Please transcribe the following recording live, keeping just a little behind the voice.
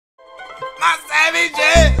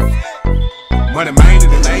savages. Moneymane in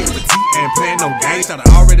the name of the T, ain't playing no games. Y'all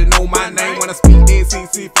already know my name when I speak in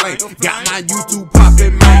CC Flame. Got my YouTube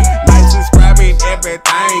poppin', man. Like, subscribe, and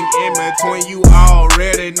everything in between. You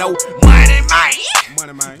already know Moneymane.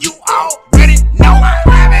 You already know my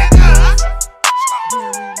savage.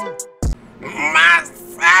 My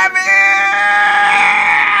savage.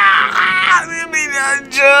 Be the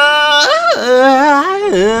judge.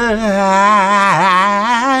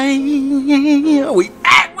 We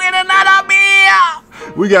back with another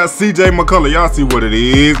bill. We got CJ Mccollum. Y'all see what it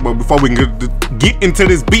is. But before we can get into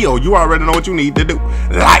this bill, you already know what you need to do.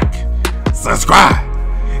 Like, subscribe.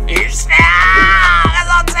 It's now. That's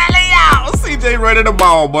what I'm telling y'all. CJ ready to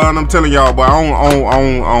ball, but I'm telling y'all, but I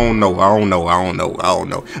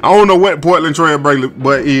don't know what Portland Trail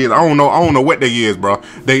Bracelet is. I don't know what they is, bro.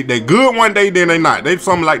 They good one day, then they not. They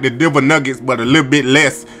something like the Denver Nuggets, but a little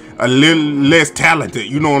less talented,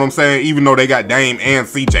 you know what I'm saying? Even though they got Dame and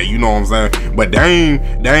CJ, you know what I'm saying? But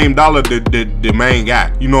Dame Dollar the main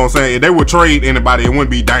guy, you know what I'm saying? If they would trade anybody, it wouldn't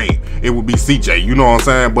be Dame, it would be CJ, you know what I'm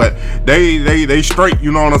saying? But they straight,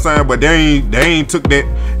 you know what I'm saying? But they ain't took that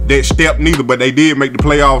step neither, but they did make the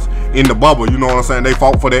playoffs in the bubble, you know what I'm saying? They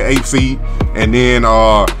fought for that 8th seed, and then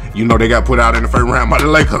you know, they got put out in the first round by the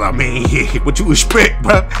Lakers. I mean, what you expect,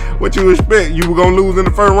 bro? What you expect? You were gonna lose in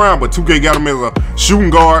the first round, but 2K got him as a shooting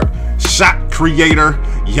guard, shot creator.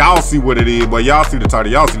 Y'all see what it is, but y'all see the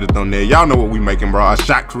title, y'all see the thumbnail. Y'all know what we making, bro. A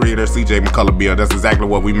shot creator, CJ Mccollum build. That's exactly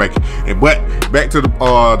what we making. But back to the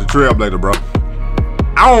Trailblazer, bro.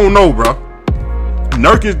 I don't know, bro.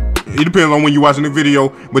 Nurkic, it depends on when you watching the video,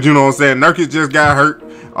 but you know what I'm saying. Nurkic just got hurt.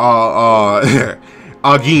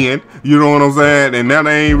 Again, you know what I'm saying, and now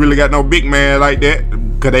they ain't really got no big man like that,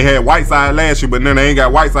 cause they had Whiteside last year, but then they ain't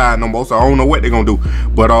got Whiteside no more, so I don't know what they gonna do.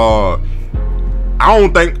 But I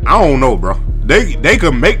don't know, bro. They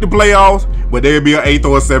could make the playoffs, but they'd be an 8th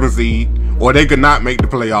or a 7th seed, or they could not make the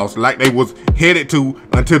playoffs like they was headed to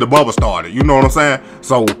until the bubble started. You know what I'm saying?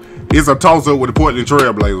 So it's a toss up with the Portland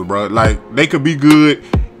Trail Blazers, bro. Like, they could be good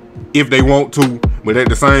if they want to, but at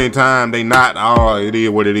the same time, they not. It is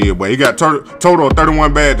what it is. But he got total of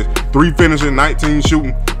 31 badges, 3 finishing, 19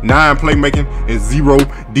 shooting, 9 playmaking, and 0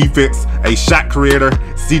 defense. A shot creator,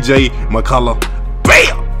 CJ Mccollum.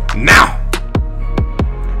 Bam! Now,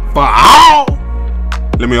 for all.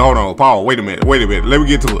 Let me hold on, Paul. Wait a minute. Let me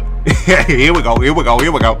get to it. Here we go.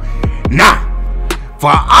 Now,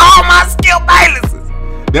 for all my skill balances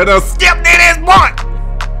that are skipped in this point.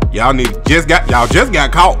 Y'all just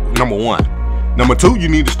got caught, number 1. Number 2, you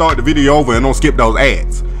need to start the video over and don't skip those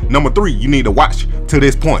ads. Number 3, you need to watch to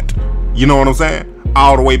this point. You know what I'm saying?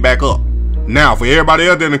 All the way back up. Now, for everybody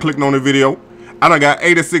else that done clicked on the video, I done got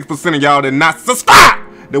 86% of y'all that not subscribe.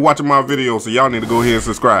 They're watching my video, so y'all need to go ahead and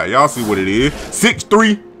subscribe. Y'all see what it is.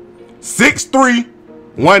 6'3",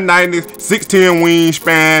 190, 6'10"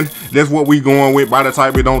 wingspan. That's what we going with. By the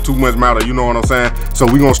type, it don't too much matter. You know what I'm saying? So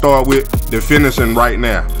we gonna start with the finishing right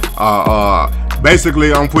now.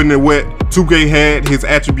 Basically, I'm putting it what 2K had his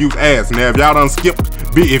attributes as. Now, if y'all done skipped,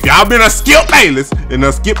 if y'all been a skip A-list and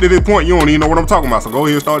done skipped to this point, you don't even know what I'm talking about. So go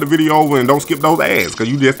ahead and start the video over and don't skip those ads, cause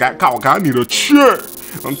you just got caught. I need a cheer.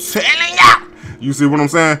 I'm telling y'all. You see what I'm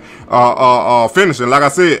saying? Finishing, like I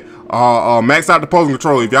said, max out the post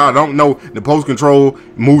control. If y'all don't know, the post control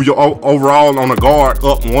move your overall on a guard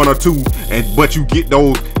up 1 or 2, but you get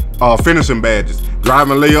those finishing badges.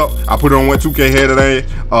 Driving layup, I put it on what 2K had today.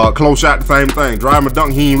 Close shot, the same thing. Driving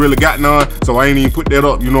dunk, he ain't really got none, so I ain't even put that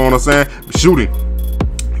up. You know what I'm saying? Shooting,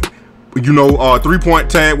 you know, 3-point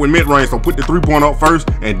tag with mid-range, so put the 3-point up first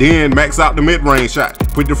and then max out the mid-range shot.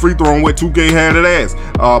 Put the free throw on what 2K had it as.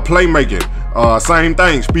 Playmaking, same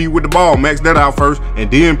thing. Speed with the ball, max that out first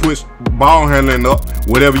and then put ball handling up,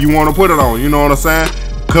 whatever you want to put it on. You know what I'm saying?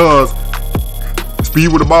 Cause speed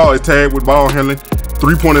with the ball is tagged with ball handling,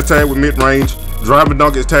 3-point is tagged with mid-range, driving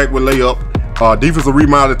dunk is tagged with layup, defensive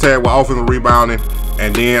rebound is tagged with offensive rebounding,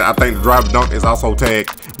 and then I think the driving dunk is also tagged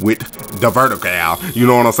with the vertical. You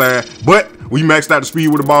know what I'm saying? But we maxed out the speed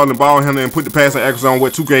with the ball and the ball handler and put the passing accuracy on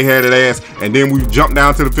what 2K had it as, and then we jumped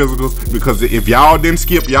down to the physicals, because if y'all didn't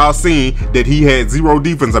skip, y'all seen that he had 0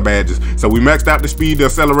 defensive badges. So we maxed out the speed, the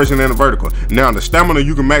acceleration, and the vertical. Now the stamina,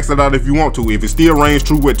 you can max it out if you want to. If it still reigns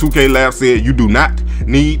true what 2K Lab said, you do not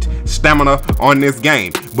need stamina on this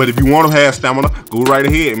game. But if you want to have stamina, go right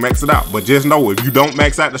ahead and max it out. But just know, if you don't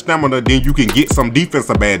max out the stamina, then you can get some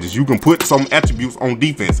defensive badges. You can put some attributes on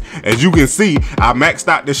defense. As you can see, I maxed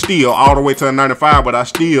out the steal all the way to to a 95, but I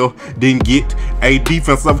still didn't get a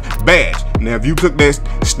defensive badge. Now, if you took that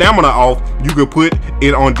stamina off, you could put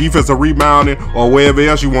it on defensive rebounding or wherever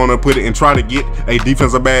else you want to put it and try to get a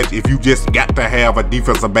defensive badge if you just got to have a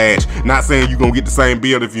defensive badge. Not saying you're going to get the same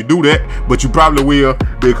build if you do that, but you probably will,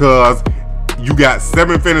 because you got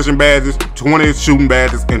 7 finishing badges, 20 shooting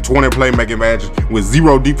badges, and 20 playmaking badges with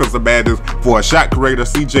 0 defensive badges for a shot creator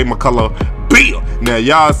CJ McCollum build. Now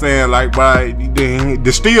y'all saying like, but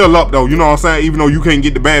the steal up though, you know what I'm saying? Even though you can't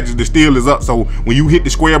get the badges, the steal is up. So when you hit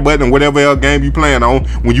the square button, whatever else game you playing on,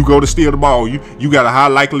 when you go to steal the ball, you got a high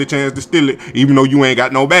likely chance to steal it, even though you ain't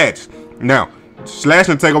got no badges. Now, slash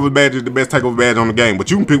and takeover badge is the best takeover badge on the game,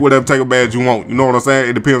 but you can pick whatever takeover badge you want. You know what I'm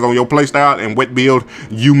saying? It depends on your play style and what build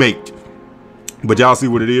you make. But y'all see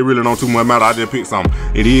what it is. Really don't too much matter. I just picked something.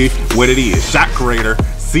 It is what it is. Shot creator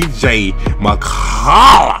CJ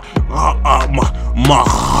McCollum.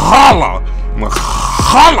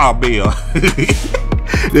 McCollum bill.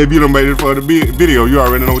 If you done made it for the video, you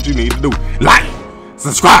already know what you need to do. Like,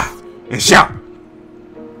 subscribe, and share.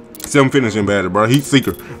 7 finishing badges, bro. Heat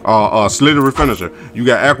seeker, slithery finisher. You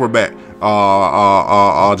got acrobat,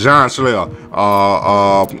 giant slayer.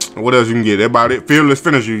 What else you can get? That's about it. Fearless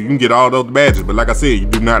finisher. You can get all those badges, but like I said, you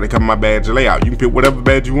do not come my badge layout. You can pick whatever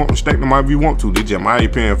badge you want and stack them however you want to. This is my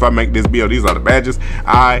opinion. If I make this build, these are the badges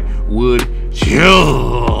I would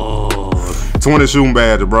choose. 20 shooting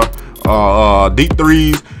badges, bro. Deep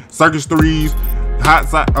threes, circus threes. Hot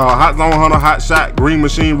zone hunter, hot shot, green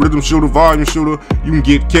machine, rhythm shooter, volume shooter. You can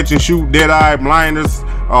get catch and shoot, dead eye, blinders,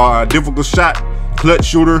 difficult shot, clutch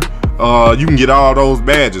shooter. You can get all those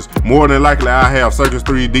badges. More than likely, I have circus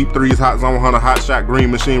 3, deep threes, hot zone hunter, hot shot,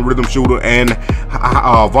 green machine, rhythm shooter, and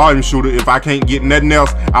volume shooter. If I can't get nothing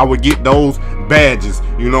else, I would get those badges.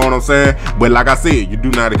 You know what I'm saying? But like I said, you do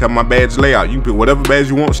not come my badge layout. You can pick whatever badge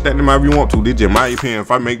you want, stack them however you want to. This is my opinion. If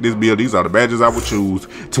I make this build, these are the badges I would choose.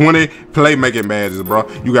 20 playmaking badges, bro.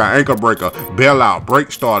 You got anchor breaker, bailout,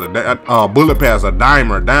 break starter, bullet passer,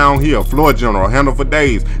 dimer, downhill, floor general, handle for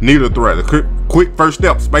days, needle threat, quick first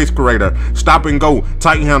step, space creator, stop and go,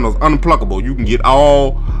 tight handles, unpluckable. You can get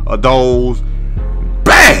all of those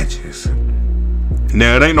badges.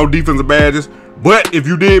 Now, it ain't no defensive badges, but if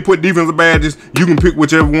you did put defensive badges, you can pick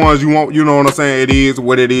whichever ones you want. You know what I'm saying? It is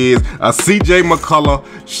what it is. A CJ McCollum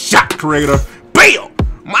shot creator build.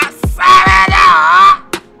 My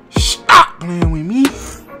son, stop playing with me.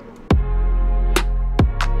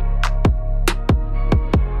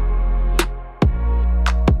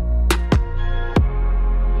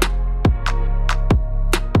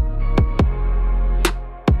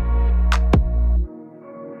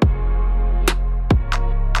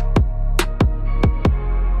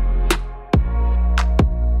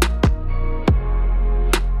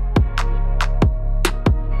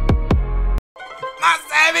 My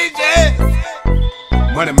savages.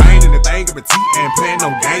 Moneymane and the thing of a T and playing no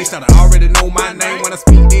games. Should already know my name when I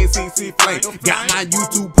speak in CC flame. Got my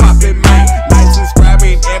YouTube poppin', man. Like, subscribe,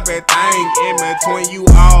 and everything in between. You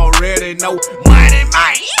already know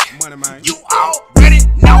Moneymane.